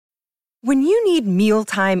When you need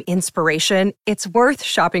mealtime inspiration, it's worth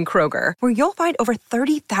shopping Kroger, where you'll find over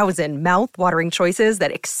 30,000 mouth-watering choices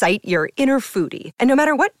that excite your inner foodie. And no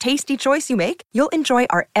matter what tasty choice you make, you'll enjoy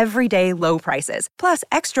our everyday low prices, plus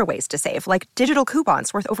extra ways to save, like digital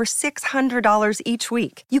coupons worth over $600 each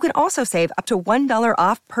week. You can also save up to $1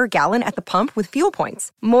 off per gallon at the pump with fuel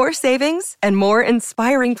points. More savings and more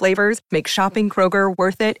inspiring flavors make shopping Kroger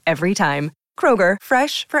worth it every time. Kroger,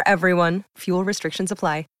 fresh for everyone. Fuel restrictions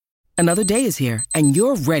apply. Another day is here, and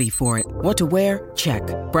you're ready for it. What to wear? Check.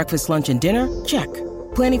 Breakfast, lunch, and dinner? Check.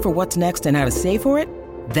 Planning for what's next and how to save for it?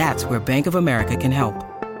 That's where Bank of America can help.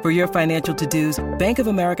 For your financial to-dos, Bank of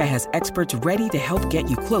America has experts ready to help get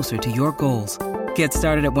you closer to your goals. Get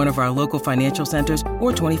started at one of our local financial centers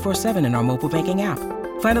or 24/7 in our mobile banking app.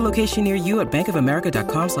 Find a location near you at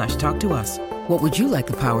bankofamerica.com/talktous. What would you like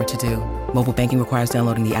the power to do? Mobile banking requires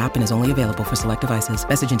downloading the app and is only available for select devices.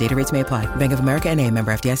 Message and data rates may apply. Bank of America N.A.,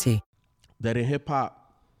 member FDIC. That in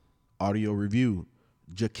hip-hop audio review,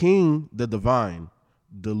 Jakeem the Divine,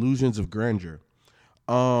 Delusions of Grandeur.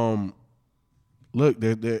 Look,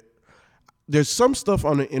 there's some stuff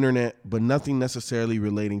on the internet, but nothing necessarily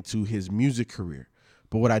relating to his music career.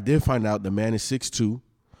 But what I did find out, the man is 6'2".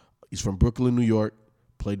 He's from Brooklyn, New York,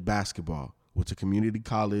 played basketball, went to community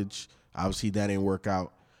college. Obviously, that didn't work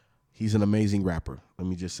out. He's an amazing rapper. Let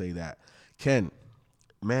me just say that. Ken,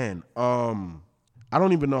 man, I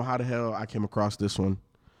don't even know how the hell I came across this one.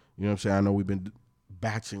 You know what I'm saying? I know we've been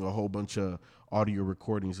batching a whole bunch of audio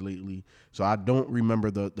recordings lately, so I don't remember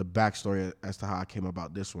the backstory as to how I came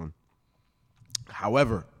about this one.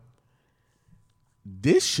 However,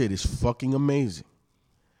 this shit is fucking amazing.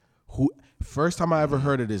 First time I ever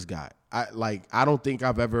heard of this guy. I don't think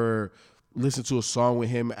I've ever listened to a song with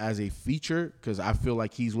him as a feature, because I feel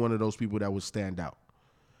like he's one of those people that would stand out.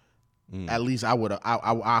 At least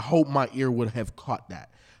I hope my ear would have caught that.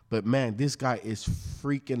 But man, this guy is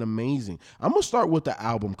freaking amazing. I'm gonna start with the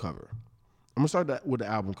album cover.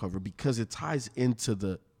 Because it ties into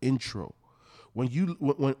the intro. When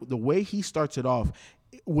the way he starts it off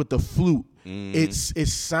with the flute, it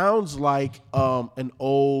sounds like an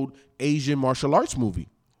old Asian martial arts movie.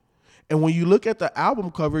 And when you look at the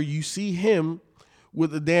album cover, you see him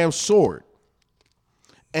with a damn sword.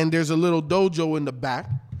 And there's a little dojo in the back.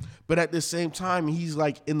 But at the same time, he's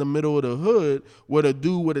like in the middle of the hood with a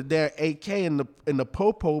dude with a damn AK and the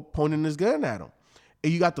popo pointing his gun at him.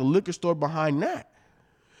 And you got the liquor store behind that.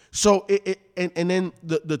 So and then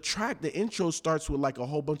the track, the intro starts with like a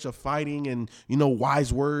whole bunch of fighting and, you know,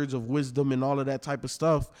 wise words of wisdom and all of that type of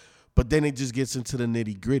stuff. But then it just gets into the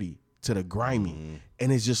nitty gritty, to the grimy.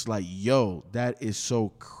 And it's just like, yo, that is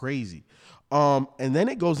so crazy. And then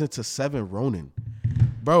it goes into Seven Ronin.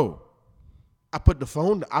 Bro, I put the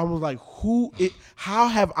phone, I was like, how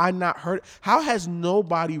have I not heard? How has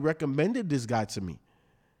nobody recommended this guy to me?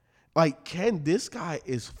 Like, Ken, this guy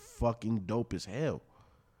is fucking dope as hell.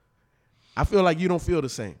 I feel like you don't feel the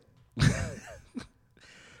same.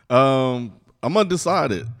 I'm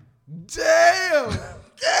undecided. Damn.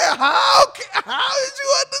 Yeah, how did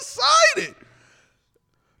you undecided?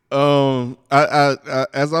 I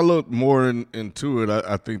as I look more into it,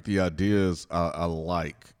 I think the ideas I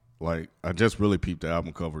like. Like, I just really peeped the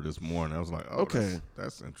album cover this morning. I was like, oh, okay,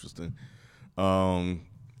 that's interesting.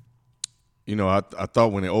 You know, I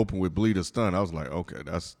thought when it opened with Bleed or Stun, I was like, okay,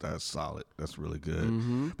 that's solid. That's really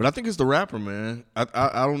good. But I think it's the rapper, man.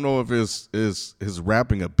 I don't know if it's his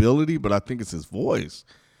rapping ability, but I think it's his voice.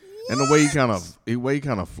 And the way he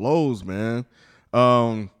kind of flows, man.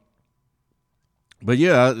 But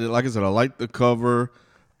yeah, like I said, I like the cover.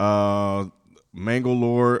 Mango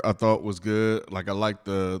Lord, I thought was good. Like, I like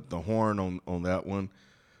the horn on that one.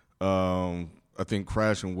 I think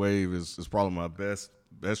Crash and Wave is probably my best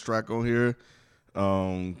track on here.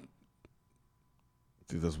 I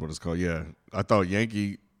think that's what it's called. Yeah, I thought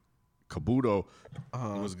Yankee Kabuto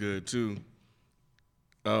was good too.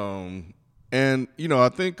 And you know, I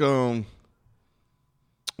think one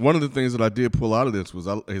of the things that I did pull out of this was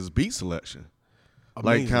his beat selection.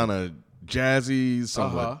 Amazing. Like, kind of jazzy,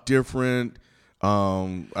 somewhat different.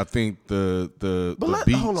 I think the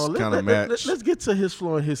beats kind of match. Let's get to his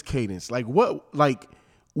flow and his cadence.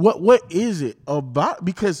 What is it about?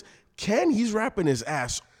 Because Ken, he's rapping his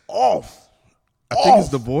ass off. I think it's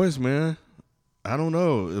the voice, man. I don't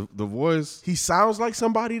know. The voice. He sounds like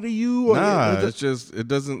somebody to you? Or nah, it's just, it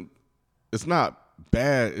doesn't, it's not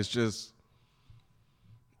bad. It's just,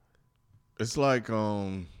 it's like,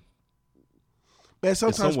 man,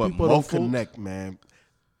 sometimes people don't connect, man.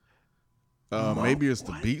 Maybe it's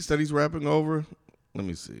the beats that he's rapping over. Let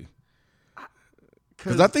me see.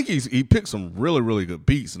 Because I think he picked some really, really good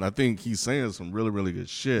beats, and I think he's saying some really, really good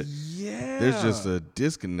shit. Yeah. There's just a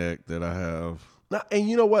disconnect that I have. Now, and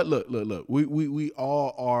you know what? Look. We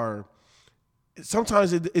all are.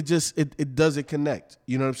 Sometimes it doesn't connect.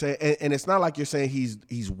 You know what I'm saying? And it's not like you're saying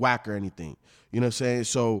he's whack or anything. You know what I'm saying?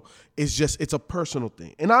 So it's a personal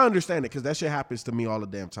thing, and I understand it because that shit happens to me all the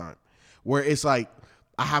damn time, where it's like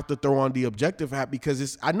I have to throw on the objective hat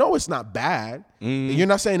because I know it's not bad. And you're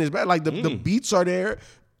not saying it's bad. Like the beats are there.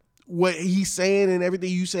 What he's saying and everything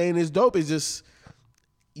you saying is dope. It's just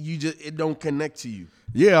it don't connect to you.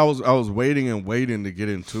 Yeah, I was waiting to get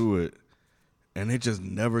into it, and it just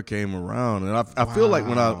never came around. And I feel like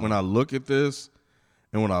when I look at this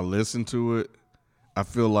and when I listen to it, I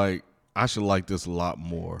feel like I should like this a lot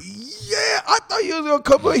more. Yeah, I thought you was gonna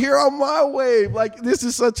come in here on my wave. Like, this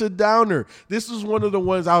is such a downer. This was one of the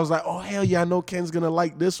ones I was like, oh hell yeah, I know Ken's gonna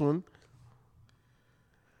like this one.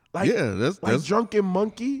 Like, yeah, that's Drunken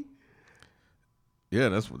Monkey. Yeah,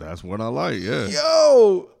 that's what I like. Yeah.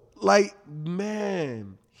 Yo, like,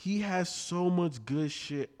 man, he has so much good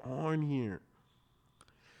shit on here.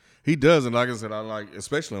 He does, and like I said, I like,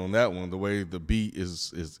 especially on that one, the way the beat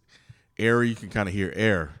is airy. You can kind of hear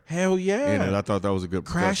air. Hell yeah. And I thought that was a good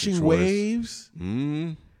Crashing choice. Waves.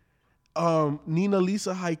 Mm. Nina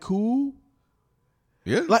Lisa Haiku.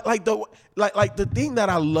 Yeah. Like the thing that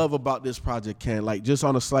I love about this project, Ken, like just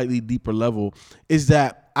on a slightly deeper level, is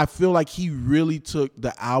that I feel like he really took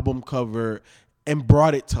the album cover and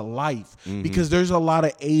brought it to life, because there's a lot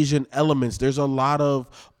of Asian elements. There's a lot of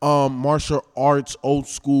martial arts, old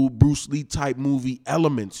school Bruce Lee type movie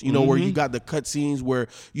elements, you know, where you got the cutscenes where,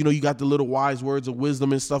 you know, you got the little wise words of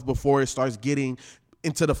wisdom and stuff before it starts getting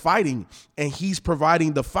into the fighting, and he's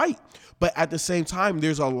providing the fight. But at the same time,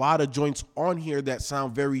 there's a lot of joints on here that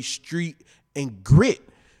sound very street and grit,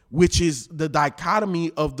 which is the dichotomy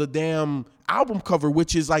of the damn album cover,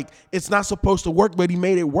 which is like, it's not supposed to work, but he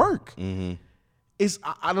made it work.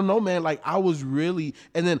 I don't know, man. Like, I was really,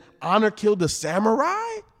 and then Honor Killed the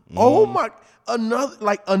Samurai. Oh my, another,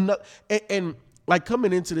 and like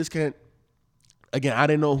coming into this, again, I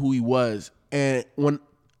didn't know who he was. And when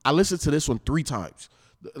I listened to this one 3 times,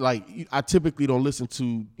 like, I typically don't listen to,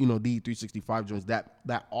 you know, the 365 joints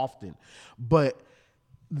that often, but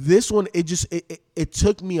this one, it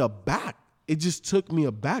took me aback. It just took me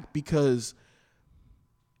aback because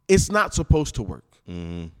it's not supposed to work.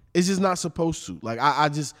 It's just not supposed to. Like,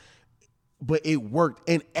 but it worked.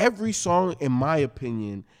 And every song, in my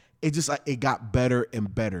opinion, it just, like, it got better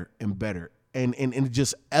and better and better. And it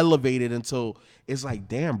just elevated until it's like,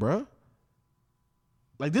 damn, bro.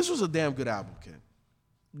 Like, this was a damn good album, Ken.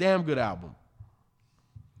 Damn good album.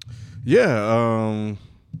 Yeah.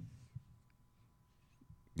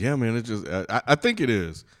 Yeah, man, it just, I think it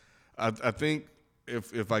is. I think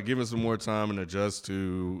if I give it some more time and adjust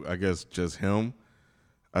to, I guess, just him,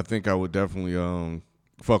 I think I would definitely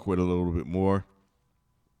fuck with it a little bit more.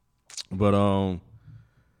 But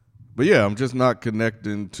yeah, I'm just not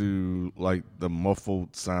connecting to, like, the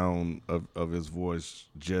muffled sound of his voice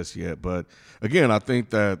just yet. But again, I think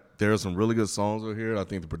that there are some really good songs on here. I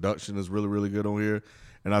think the production is really, really good on here,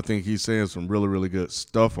 and I think he's saying some really, really good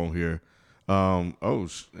stuff on here. And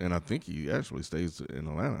I think he actually stays in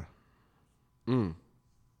Atlanta.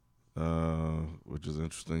 Which is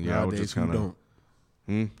interesting. Yeah, Nowadays, I was just kind of.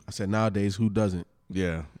 I said, nowadays, who doesn't?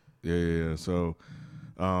 Yeah. So,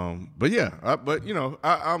 but yeah,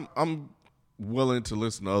 I'm willing to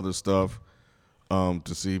listen to other stuff, to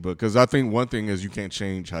see, because I think one thing is you can't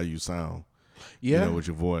change how you sound, you know, with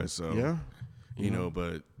your voice. So, Yeah. you know,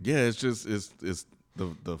 but yeah, it's just, it's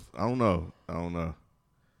the I don't know.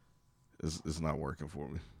 It's not working for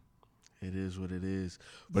me. It is what it is.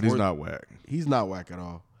 But he's not whack. He's not whack at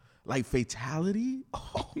all. Like, Fatality?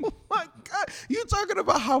 Oh my God. You talking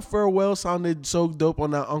about how Farewell sounded so dope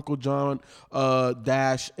on that Uncle John,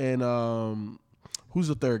 Dash, and who's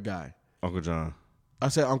the third guy? Uncle John. I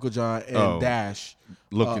said Uncle John and Dash.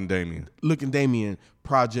 Looking Damien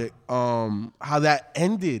project. How that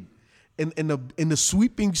ended in the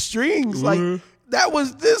sweeping strings. Like, that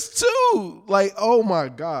was this too. Like, oh my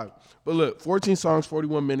God. But look, 14 songs,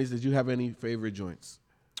 41 minutes. Did you have any favorite joints?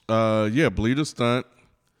 Yeah, Bleed a Stunt,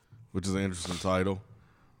 which is an interesting title.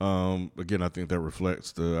 Again, I think that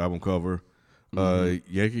reflects the album cover.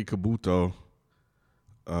 Yankee Kabuto,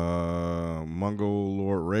 Mungo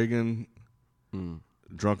Lord Reagan,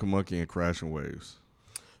 Drunken Monkey, and Crashing Waves.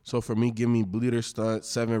 So for me, give me Bleeder Stunt,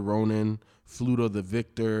 Seven Ronin, Fluto the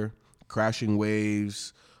Victor, Crashing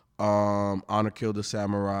Waves, Honor Killed the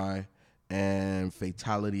Samurai, and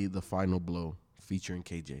Fatality, The Final Blow, featuring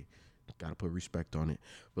KJ. Gotta put respect on it.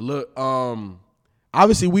 But look,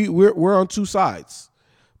 obviously we're on two sides.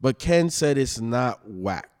 But Ken said it's not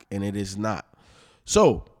whack, and it is not.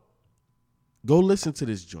 So go listen to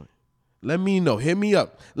this joint. Let me know. Hit me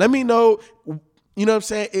up. Let me know. You know what I'm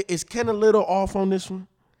saying? Is Ken a little off on this one?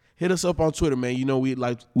 Hit us up on Twitter, man. You know we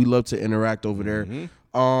love to interact over there.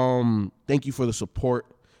 Thank you for the support.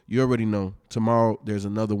 You already know. Tomorrow there's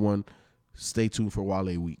another one. Stay tuned for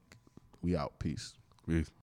Wale Week. We out. Peace.